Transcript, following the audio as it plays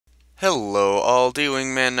Hello all,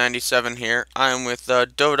 DWING 97 here. I'm with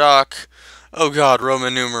DoDoch. Oh god,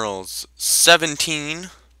 Roman numerals. 17.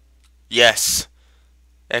 Yes.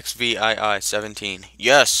 XVII 17.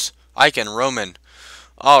 Yes, I can Roman.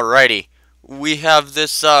 Alrighty. We have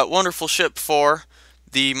this wonderful ship for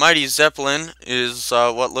the mighty Zeppelin is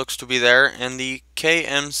what looks to be there, and the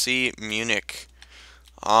KMC Munich.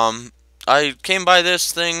 I came by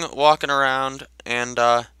this thing walking around, and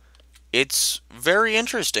it's very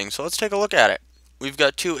interesting, so let's take a look at it. We've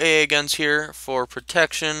got two AA guns here for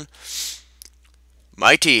protection.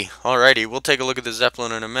 Mighty. Alrighty, we'll take a look at the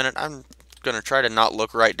Zeppelin in a minute. I'm going to try to not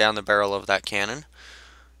look right down the barrel of that cannon.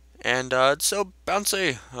 And it's so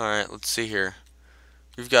bouncy. Alright, let's see here.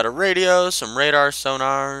 We've got a radio, some radar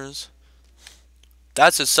sonars.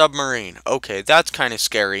 That's a submarine. Okay, that's kind of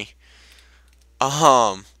scary.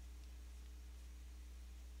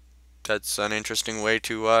 That's an interesting way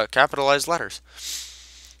to capitalize letters.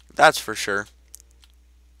 That's for sure.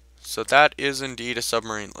 So that is indeed a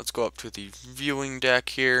submarine. Let's go up to the viewing deck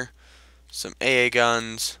here. Some AA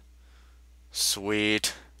guns.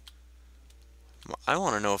 Sweet. I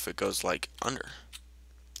want to know if it goes like under.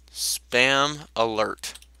 Spam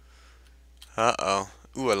alert. Uh-oh.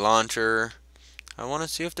 Ooh, a launcher. I want to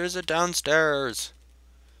see if there's a downstairs.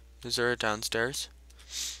 Is there a downstairs?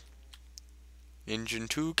 Engine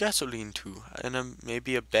 2, gasoline 2. And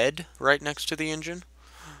maybe a bed right next to the engine.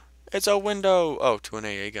 It's a window. Oh, to an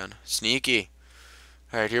AA gun. Sneaky.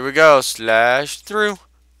 Alright, here we go. Slash through.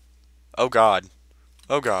 Oh god.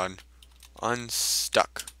 Oh god.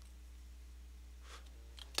 Unstuck.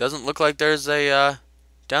 Doesn't look like there's a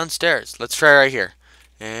downstairs. Let's try right here.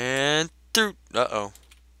 And through. Uh-oh.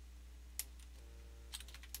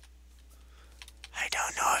 I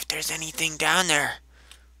don't know if there's anything down there.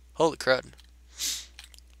 Holy crud.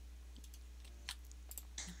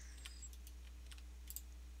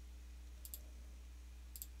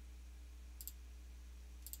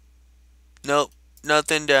 Nope,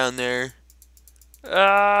 nothing down there.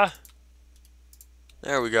 Ah,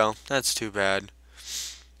 there we go. That's too bad.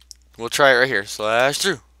 We'll try it right here. Slash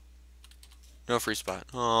through. No free spot.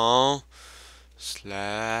 Oh,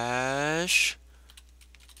 slash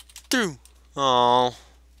through. Oh,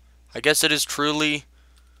 I guess it is truly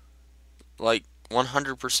like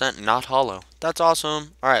 100% not hollow. That's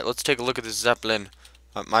awesome. All right, let's take a look at this Zeppelin.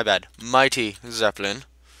 My bad. Mighty Zeppelin.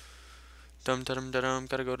 Dum-dum-dum-dum.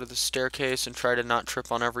 Gotta go to the staircase and try to not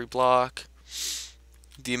trip on every block.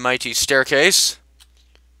 The mighty staircase.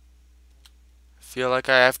 Feel like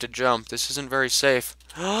I have to jump. This isn't very safe.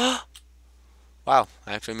 Wow, I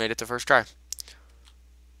actually made it the first try.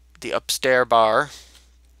 The upstairs bar.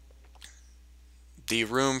 The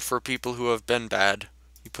room for people who have been bad.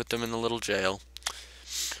 You put them in the little jail.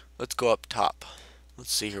 Let's go up top.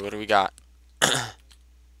 Let's see here. What do we got?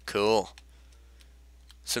 Cool.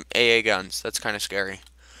 Some AA guns. That's kind of scary.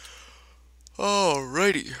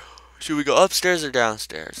 Alrighty. Should we go upstairs or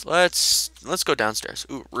downstairs? Let's go downstairs.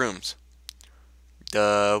 Ooh, rooms.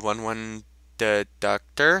 The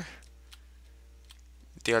doctor.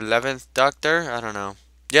 The 11th doctor? I don't know.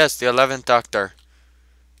 Yes, the 11th doctor.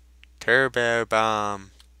 Turbo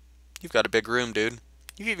bomb. You've got a big room, dude.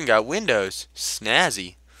 You've even got windows.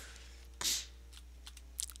 Snazzy.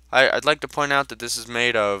 I'd like to point out that this is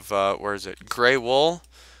made of, where is it? Gray wool.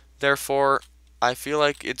 Therefore, I feel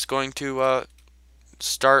like it's going to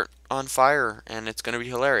start on fire, and it's going to be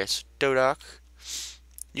hilarious. DoDoch,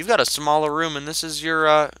 you've got a smaller room, and this is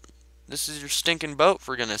your stinking boat,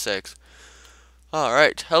 for goodness sakes. All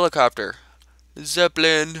right, helicopter,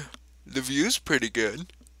 Zeppelin. The view's pretty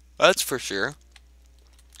good, that's for sure.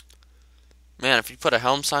 Man, if you put a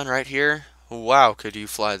helm sign right here, wow, could you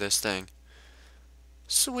fly this thing?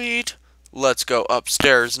 Sweet. Let's go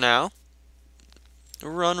upstairs now.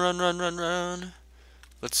 Run, run, run, run, run.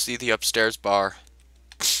 Let's see the upstairs bar.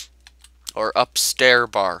 Or upstair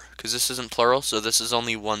bar. Because this isn't plural, so this is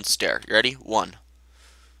only one stair. You ready? One.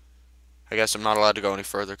 I guess I'm not allowed to go any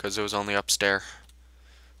further because it was only upstair.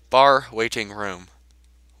 Bar, waiting room.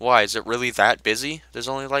 Why? Is it really that busy? There's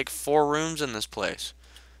only like 4 rooms in this place.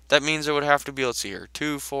 That means it would have to be, let's see here.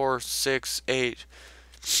 2, 4, 6, 8,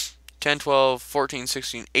 10, 12, 14,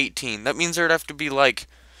 16, 18. That means there'd have to be like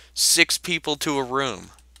 6 people to a room.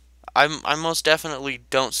 I most definitely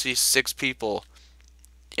don't see 6 people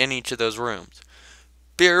in each of those rooms.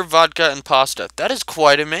 Beer, vodka, and pasta. That is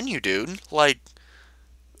quite a menu, dude. Like,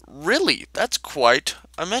 really, that's quite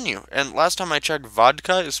a menu. And last time I checked,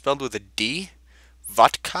 vodka is spelled with a D.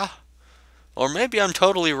 Vodka? Or maybe I'm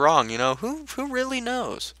totally wrong, you know? Who really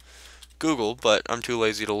knows? Google, but I'm too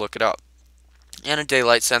lazy to look it up. And a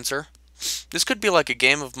daylight sensor. This could be like a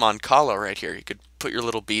game of Moncala right here. You could put your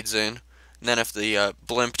little beads in. And then if the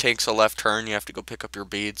blimp takes a left turn, you have to go pick up your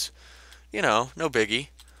beads. You know, no biggie.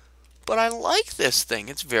 But I like this thing.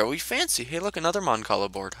 It's very fancy. Hey, look, another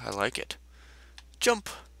Moncala board. I like it. Jump.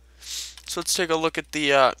 So let's take a look at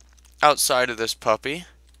the outside of this puppy.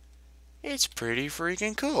 It's pretty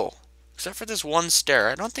freaking cool. Except for this one stair.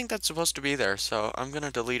 I don't think that's supposed to be there, so I'm going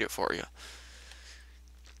to delete it for you.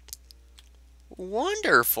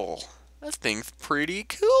 Wonderful. That thing's pretty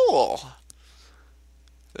cool.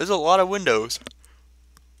 There's a lot of windows.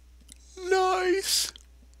 Nice.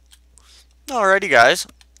 Alrighty, guys.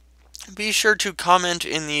 Be sure to comment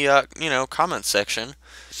in the, comment section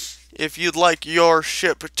if you'd like your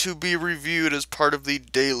ship to be reviewed as part of the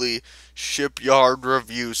daily Shipyard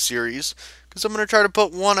review series. Because I'm going to try to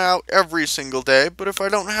put one out every single day, but if I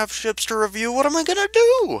don't have ships to review, what am I going to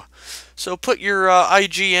do? So put your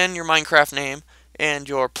IGN, your Minecraft name, and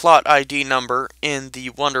your plot ID number in the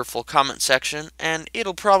wonderful comment section, and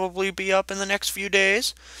it'll probably be up in the next few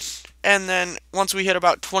days. And then once we hit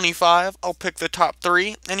about 25, I'll pick the top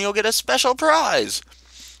 3, and you'll get a special prize.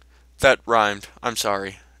 That rhymed. I'm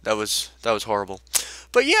sorry. That was horrible.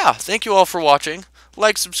 But yeah, thank you all for watching.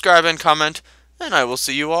 Like, subscribe, and comment, and I will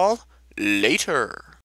see you all later.